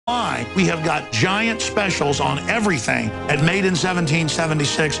We have got giant specials on everything at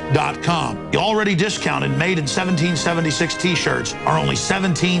MadeIn1776.com. The already discounted Made in 1776 t-shirts are only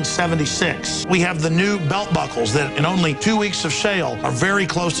 $17.76. We have the new belt buckles that in only 2 weeks of sale are very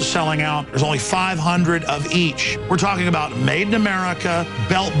close to selling out. There's only 500 of each. We're talking about Made in America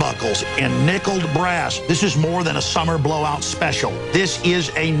belt buckles in nickeled brass. This is more than a summer blowout special. This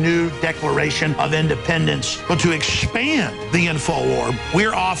is a new Declaration of Independence. But to expand the InfoWar,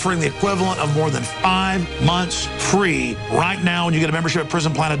 we're offering the equivalent of more than 5 months free right now when you get a membership at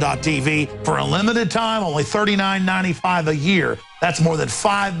PrisonPlanet.tv for a limited time, only $39.95 a year. That's more than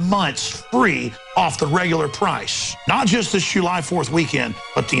 5 months free off the regular price. Not just this July 4th weekend,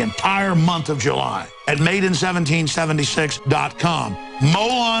 but the entire month of July at MadeIn1776.com.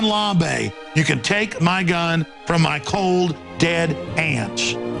 Molon Labe, you can take my gun from my cold, dead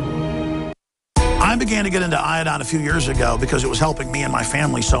hands. I began to get into iodine a few years ago because it was helping me and my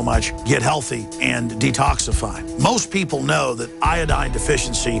family so much get healthy and detoxify. Most people know that iodine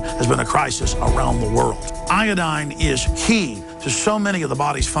deficiency has been a crisis around the world. Iodine is key to so many of the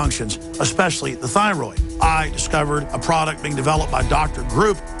body's functions, especially the thyroid. I discovered a product being developed by Dr.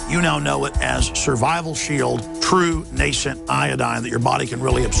 Group. You now know it as Survival Shield True Nascent Iodine that your body can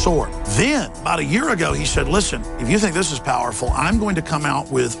really absorb. Then, about a year ago, he said, listen, if you think this is powerful, I'm going to come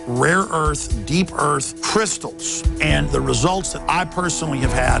out with rare earth, deep earth crystals. And the results that I personally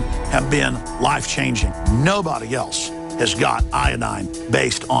have had have been life-changing. Nobody else has got iodine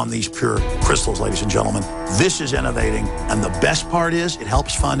based on these pure crystals, ladies and gentlemen. This is innovating, and the best part is it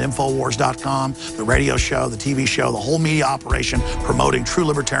helps fund Infowars.com, the radio show, the TV show, the whole media operation promoting true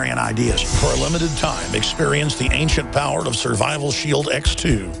libertarian ideas. For a limited time, experience the ancient power of Survival Shield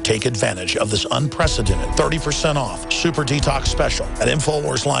X2. Take advantage of this unprecedented 30% off super detox special at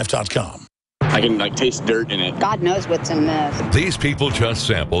InfoWarsLife.com. I can taste dirt in it. God knows what's in this. These people just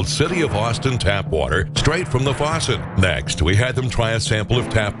sampled City of Austin tap water straight from the faucet. Next, we had them try a sample of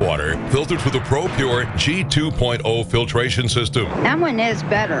tap water filtered through the ProPure G2.0 filtration system. That one is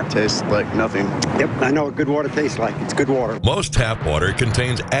better. Tastes like nothing. Yep, I know what good water tastes like. It's good water. Most tap water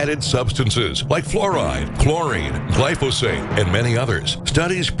contains added substances like fluoride, chlorine, glyphosate, and many others.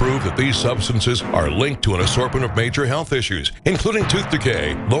 Studies prove that these substances are linked to an assortment of major health issues, including tooth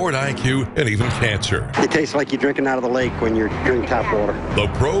decay, lowered IQ, and even cancer. It tastes like you're drinking out of the lake when you're drinking tap water. The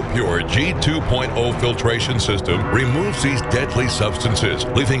ProPure G2.0 filtration system removes these deadly substances,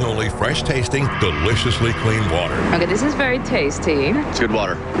 leaving only fresh-tasting, deliciously clean water. Okay, this is very tasty. It's good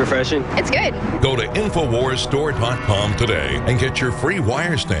water. Refreshing. It's good. Go to InfoWarsStore.com today and get your free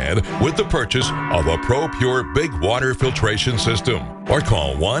wire stand with the purchase of a ProPure Big Water Filtration System. Or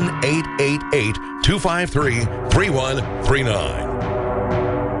call 1-888-253-3139.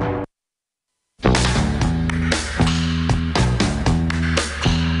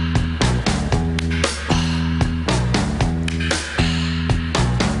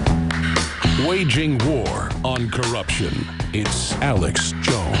 Waging war on corruption. It's Alex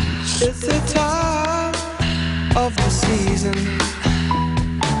Jones. It's the time of the season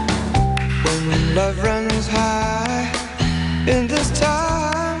when love runs high in this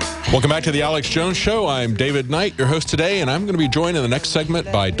time. Welcome back to the Alex Jones Show. I'm David Knight, your host today, and I'm going to be joined in the next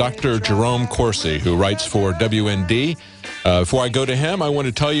segment by Dr. Jerome Corsi, who writes for WND. Before I go to him, I want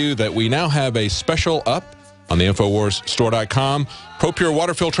to tell you that we now have a special up on the InfoWarsStore.com. ProPure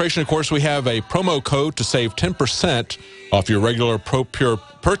water filtration, of course, we have a promo code to save 10% off your regular ProPure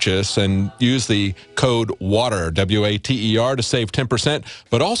purchase, and use the code WATER, W-A-T-E-R, to save 10%.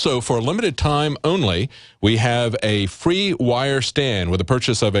 But also, for a limited time only, we have a free wire stand with the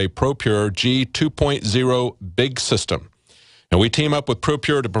purchase of a ProPure G2.0 big system. And we team up with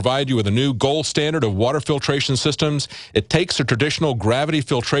ProPure to provide you with a new gold standard of water filtration systems. It takes the traditional gravity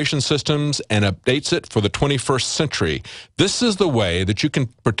filtration systems and updates it for the 21st century. This is the way that you can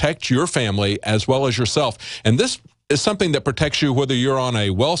protect your family as well as yourself. And this is something that protects you whether you're on a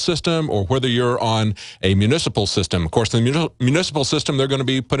well system or whether you're on a municipal system. Of course, the municipal system, they're going to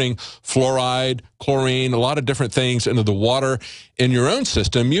be putting fluoride, chlorine, a lot of different things into the water. In your own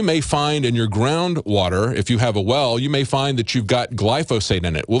system, you may find in your groundwater, if you have a well, you may find that you've got glyphosate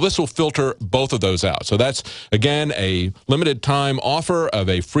in it. Well, this will filter both of those out. So that's, again, a limited time offer of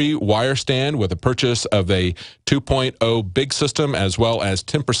a free wire stand with a purchase of a 2.0 big system, as well as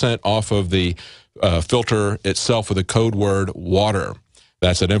 10% off of the filter itself with the code word WATER.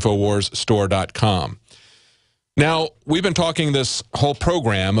 That's at InfoWarsStore.com. Now, we've been talking this whole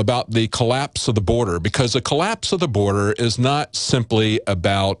program about the collapse of the border, because the collapse of the border is not simply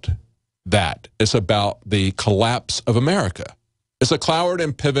about that. It's about the collapse of America. It's a Cloward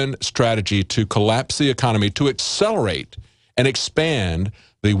and Piven strategy to collapse the economy, to accelerate and expand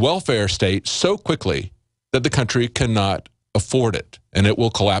the welfare state so quickly that the country cannot afford it, and it will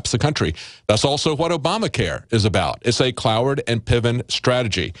collapse the country. That's also what Obamacare is about. It's a Cloward and Piven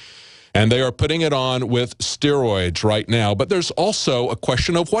strategy, and they are putting it on with steroids right now. But there's also a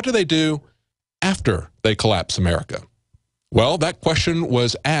question of what do they do after they collapse America? Well, that question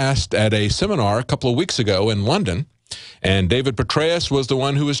was asked at a seminar a couple of weeks ago in London, and David Petraeus was the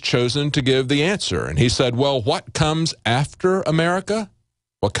one who was chosen to give the answer. And he said, well, what comes after America?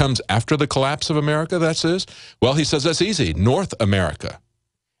 What comes after the collapse of America, that is? Well, he says that's easy, North America.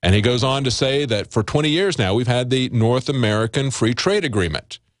 And he goes on to say that for 20 years now, we've had the North American Free Trade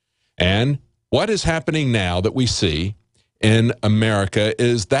Agreement. And what is happening now that we see in America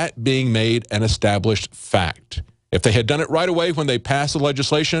is that being made an established fact. If they had done it right away when they passed the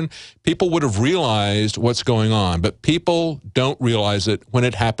legislation, people would have realized what's going on. But people don't realize it when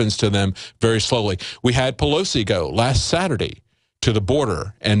it happens to them very slowly. We had Pelosi go last Saturday to the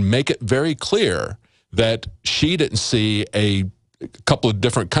border and make it very clear that she didn't see a couple of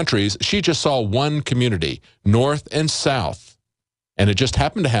different countries. She just saw one community, North and South, and it just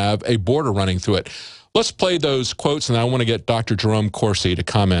happened to have a border running through it. Let's play those quotes, and I want to get Dr. Jerome Corsi to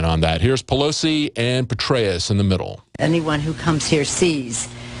comment on that. Here's Pelosi and Petraeus in the middle. Anyone who comes here sees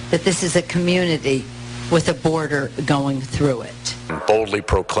that this is a community with a border going through it. Boldly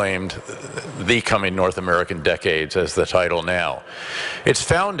proclaimed the coming North American decades as the title now. It's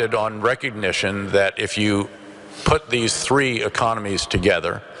founded on recognition that if you put these three economies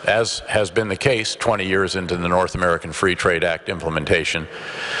together, as has been the case 20 years into the North American Free Trade Act implementation,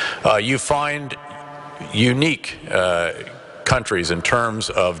 you find unique countries in terms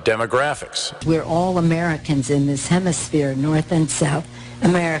of demographics. We're all Americans in this hemisphere, North and South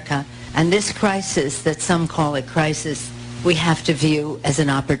America, and this crisis, that some call a crisis, we have to view as an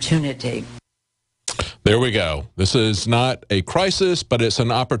opportunity. There we go. This is not a crisis, but it's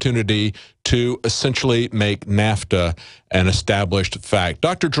an opportunity to essentially make NAFTA an established fact.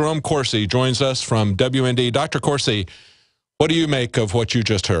 Dr. Jerome Corsi joins us from WND. Dr. Corsi, what do you make of what you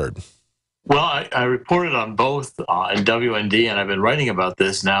just heard? Well, I reported on both in WND, and I've been writing about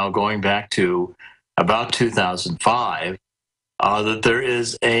this now going back to about 2005, that there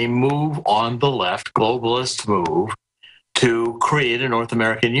is a move on the left, globalist move, to create a North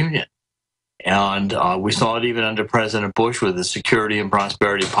American Union. And we saw it even under President Bush with the Security and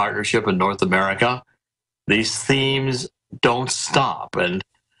Prosperity Partnership in North America. These themes don't stop. And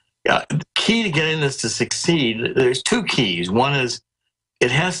the key to getting this to succeed, there's two keys. One is it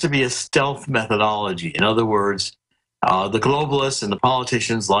has to be a stealth methodology. In other words, the globalists and the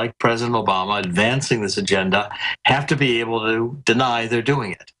politicians like President Obama advancing this agenda have to be able to deny they're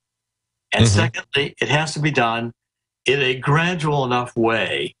doing it. And secondly, it has to be done in a gradual enough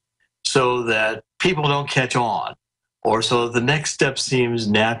way so that people don't catch on, or so the next step seems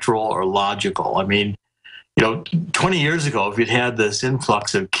natural or logical. I mean, 20 years ago, if you'd had this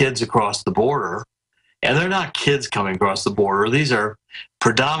influx of kids across the border, and they're not kids coming across the border, these are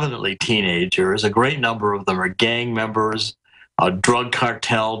predominantly teenagers. A great number of them are gang members, drug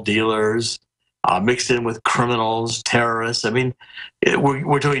cartel dealers, mixed in with criminals, terrorists. I mean,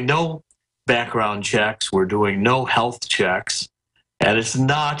 we're doing no background checks, we're doing no health checks, and it's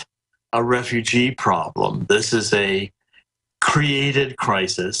not a refugee problem. This is a created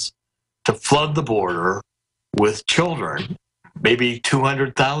crisis to flood the border with children, maybe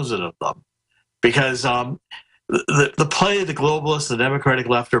 200,000 of them. Because the play the globalists, the Democratic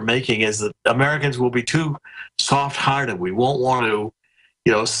left are making is that Americans will be too soft-hearted. We won't want to,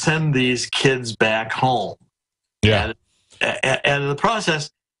 send these kids back home. Yeah. And in the process,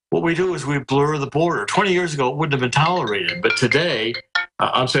 what we do is we blur the border. 20 years ago, it wouldn't have been tolerated. But today,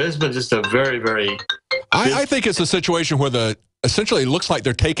 I'm sorry, this has been just a very, very... I think it's a situation where essentially it looks like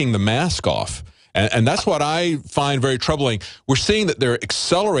they're taking the mask off. And that's what I find very troubling. We're seeing that they're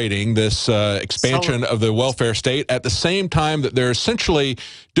accelerating this expansion of the welfare state at the same time that they're essentially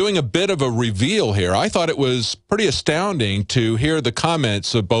doing a bit of a reveal here. I thought it was pretty astounding to hear the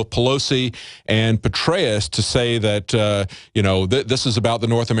comments of both Pelosi and Petraeus to say that, this is about the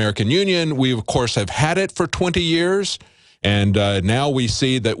North American Union. We, of course, have had it for 20 years. And now we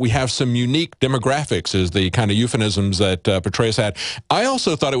see that we have some unique demographics is the kind of euphemisms that Petraeus had. I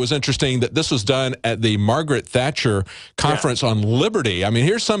also thought it was interesting that this was done at the Margaret Thatcher Conference on Liberty. I mean,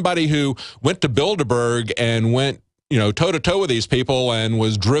 here's somebody who went to Bilderberg and went, toe-to-toe with these people and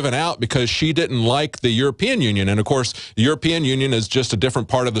was driven out because she didn't like the European Union. And, of course, the European Union is just a different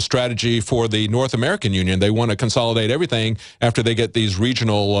part of the strategy for the North American Union. They want to consolidate everything after they get these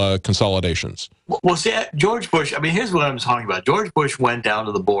regional consolidations. Well, see, George Bush, here's what I'm talking about. George Bush went down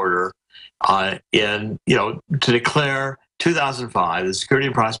to the border to declare 2005, the Security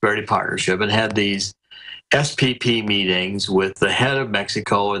and Prosperity Partnership, and had these SPP meetings with the head of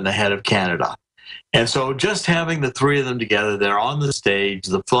Mexico and the head of Canada. And so just having the three of them together there on the stage,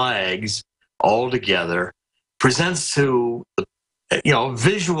 the flags all together, presents to the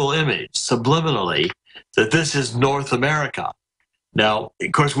visual image subliminally that this is North America. Now,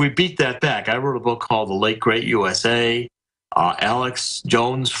 of course, we beat that back. I wrote a book called The Late Great USA. Alex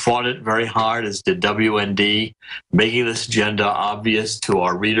Jones fought it very hard, as did WND, making this agenda obvious to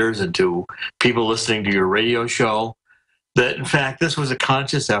our readers and to people listening to your radio show, that in fact this was a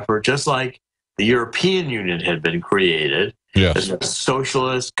conscious effort, just like the European Union had been created. Yes. As a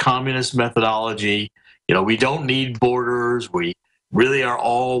socialist, communist methodology. We don't need borders. We really are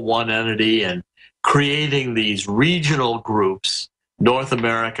all one entity, and creating these regional groups, North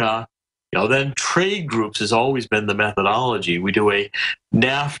America, then trade groups has always been the methodology. We do a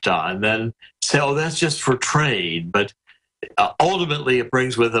NAFTA and then say, oh, that's just for trade. But ultimately, it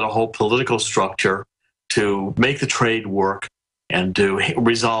brings with it a whole political structure to make the trade work and to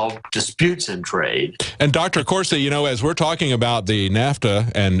resolve disputes in trade. And Dr. Corsi, as we're talking about the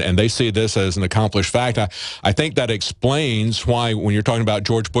NAFTA, and they see this as an accomplished fact, I think that explains why, when you're talking about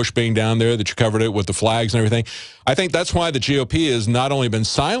George Bush being down there, that you covered it with the flags and everything, I think that's why the GOP has not only been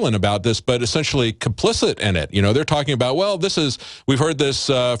silent about this, but essentially complicit in it. They're talking about, well, we've heard this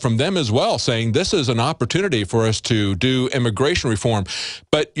from them as well, saying this is an opportunity for us to do immigration reform.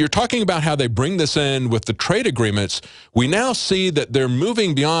 But you're talking about how they bring this in with the trade agreements. We now see that they're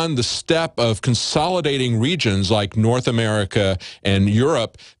moving beyond the step of consolidating regions like North America and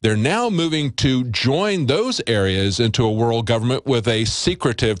Europe. They're now moving to join those areas into a world government with a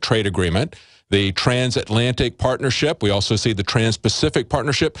secretive trade agreement. The Transatlantic Partnership, we also see the Trans-Pacific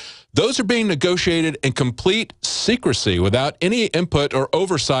Partnership. Those are being negotiated in complete secrecy without any input or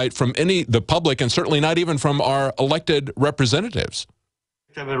oversight from the public, and certainly not even from our elected representatives.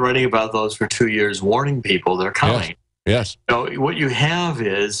 I've been writing about those for 2 years, warning people they're coming. Yes. So what you have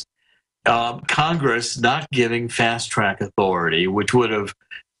is Congress not giving fast-track authority, which would have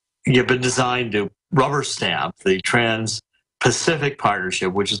been designed to rubber stamp the Trans-Pacific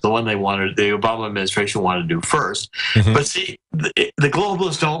Partnership, which is the one the Obama administration wanted to do first. Mm-hmm. But see, the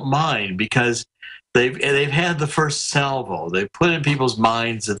globalists don't mind, because they've had the first salvo. They've put in people's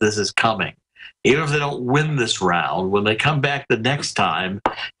minds that this is coming. Even if they don't win this round, when they come back the next time,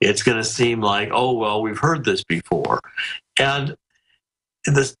 it's going to seem like, oh, well, we've heard this before. And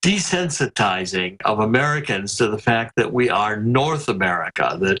this desensitizing of Americans to the fact that we are North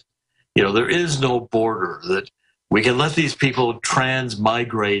America, that, there is no border, that we can let these people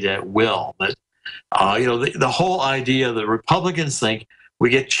transmigrate at will, that, the whole idea that Republicans think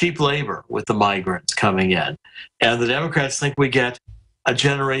we get cheap labor with the migrants coming in, and the Democrats think we get a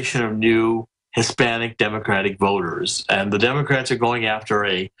generation of new Hispanic Democratic voters, and the Democrats are going after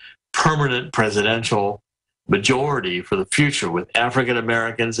a permanent presidential majority for the future with African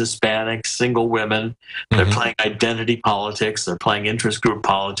Americans, Hispanics, single women. They're playing identity politics. They're playing interest group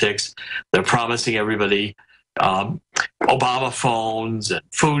politics. They're promising everybody Obama phones and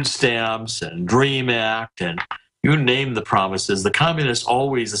food stamps and DREAM Act, and you name the promises. The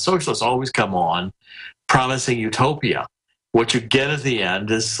socialists always come on promising utopia. What you get at the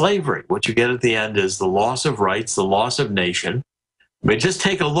end is slavery. What you get at the end is the loss of rights, the loss of nation. I mean, just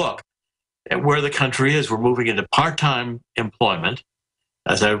take a look at where the country is. We're moving into part-time employment.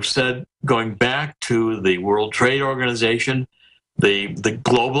 As I've said, going back to the World Trade Organization, the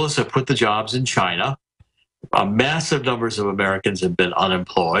globalists have put the jobs in China. Massive numbers of Americans have been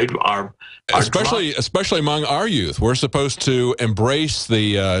unemployed. Especially among our youth. We're supposed to embrace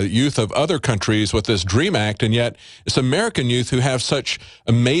the youth of other countries with this DREAM Act, and yet it's American youth who have such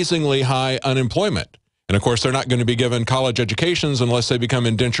amazingly high unemployment. And of course, they're not going to be given college educations unless they become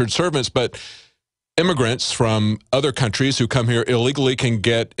indentured servants, but immigrants from other countries who come here illegally can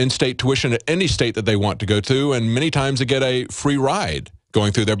get in-state tuition at any state that they want to go to, and many times they get a free ride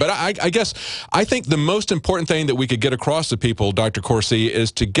going through there. But I think the most important thing that we could get across to people, Dr. Corsi,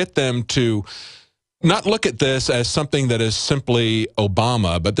 is to get them to not look at this as something that is simply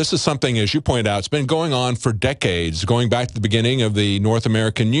Obama, but this is something, as you point out, it's been going on for decades, going back to the beginning of the North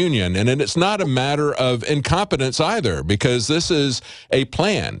American Union. And it's not a matter of incompetence either, because this is a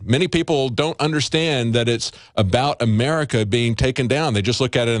plan. Many people don't understand that it's about America being taken down. They just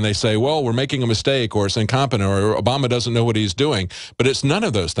look at it and they say, well, we're making a mistake, or it's incompetent, or Obama doesn't know what he's doing. But it's none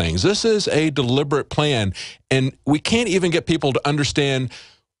of those things. This is a deliberate plan. And we can't even get people to understand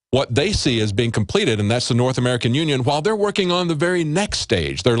what they see as being completed, and that's the North American Union, while they're working on the very next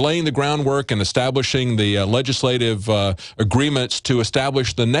stage. They're laying the groundwork and establishing the legislative agreements to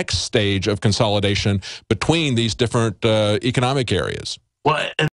establish the next stage of consolidation between these different economic areas. Well,